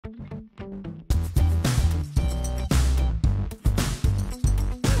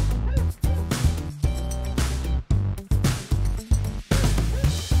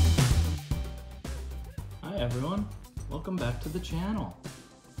welcome back to the channel.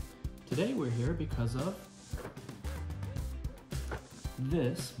 Today we're here because of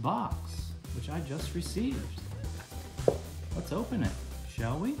this box, which I just received. Let's open it,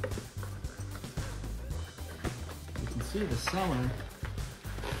 shall we? You can see the seller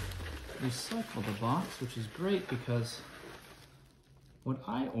recycled the box, which is great because what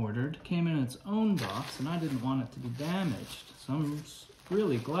I ordered came in its own box and I didn't want it to be damaged. So I'm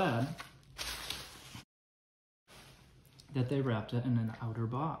really glad that they wrapped it in an outer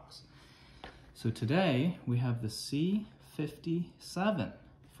box. So today we have the C57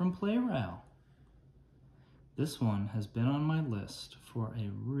 from Plarail. This one has been on my list for a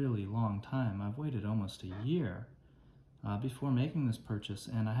really long time. I've waited almost a year before making this purchase,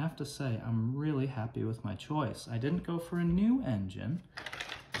 and I have to say I'm really happy with my choice. I didn't go for a new engine.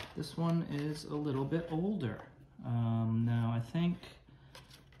 This one is a little bit older. Now I think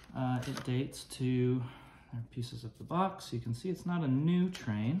it dates to, there are pieces of the box. You can see it's not a new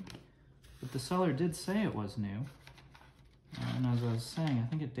train, but the seller did say it was new. And as I was saying, I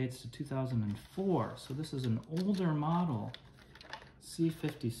think it dates to 2004. So this is an older model.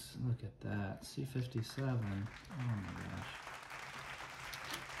 C50, look at that, C57. Oh my gosh.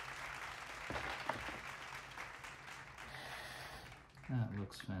 That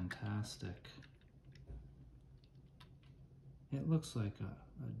looks fantastic. It looks like a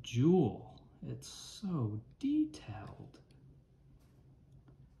jewel. It's so detailed.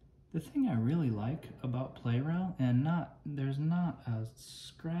 The thing I really like about Plarail, and there's not a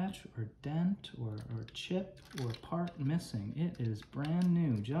scratch or dent or chip or part missing. It is brand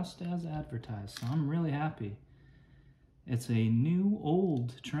new, just as advertised, so I'm really happy. It's a new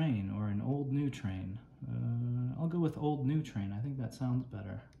old train, or an old new train. I'll go with old new train, I think that sounds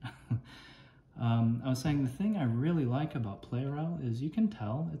better. I was saying the thing I really like about Plarail is you can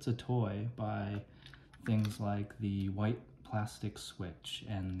tell it's a toy by things like the white plastic switch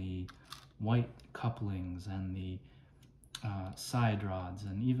and the white couplings and the side rods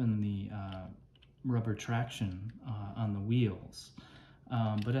and even the rubber traction on the wheels.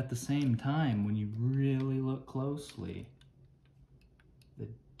 But at the same time, when you really look closely, the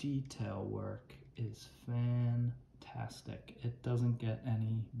detail work is fantastic. It doesn't get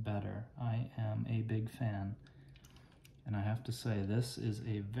any better. I am a big fan. And I have to say, this is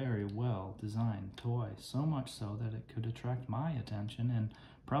a very well designed toy, so much so that it could attract my attention and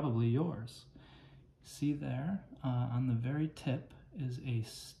probably yours. See there, on the very tip is a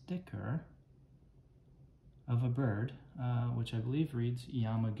sticker of a bird, which I believe reads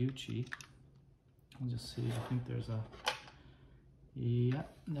Yamaguchi. I'll just see, I think there's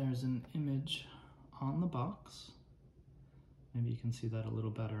there's an image on the box. Maybe you can see that a little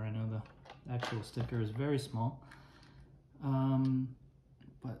better. I know the actual sticker is very small.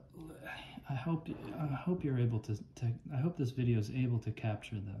 But I hope you're able to I hope this video is able to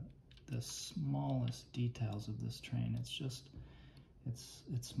capture the smallest details of this train. It's just,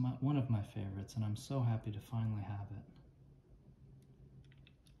 it's one of my favorites, and I'm so happy to finally have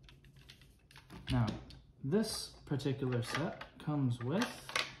it. Now, this particular set comes with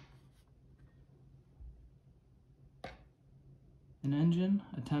an engine,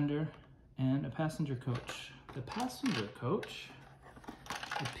 a tender, and a passenger coach. The passenger coach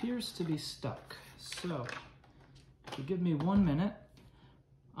appears to be stuck, so if you give me 1 minute,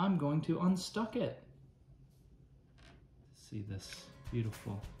 I'm going to unstuck it. See this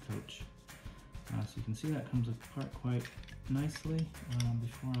beautiful coach. So you can see that comes apart quite nicely.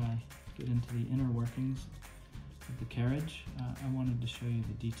 Before I get into the inner workings of the carriage, I wanted to show you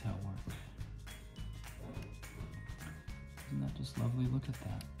the detail work. Isn't that just lovely? Look at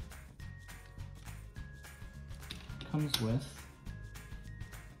that. Comes with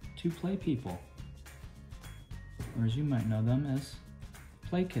 2 play people, or as you might know them as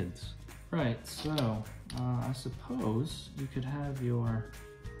Plakids. Right, so I suppose you could have your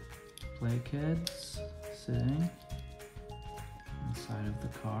Plakids sitting inside of the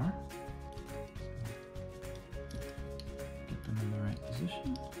car. So get them in the right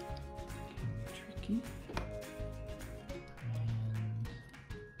position. It can be tricky.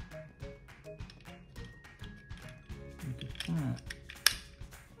 That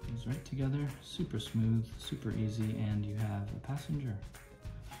goes right together, super smooth, super easy, and you have a passenger.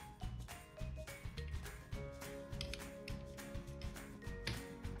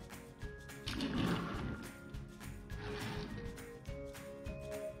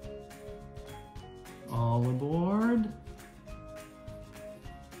 All aboard.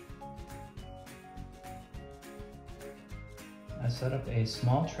 I set up a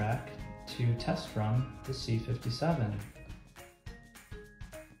small track to test run the C57.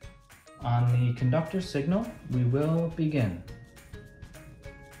 On the conductor signal, we will begin.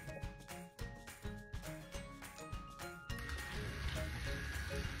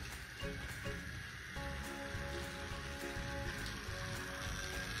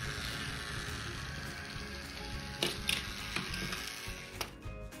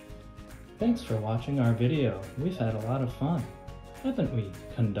 Thanks for watching our video. We've had a lot of fun, haven't we,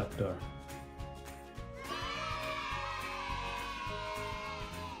 conductor?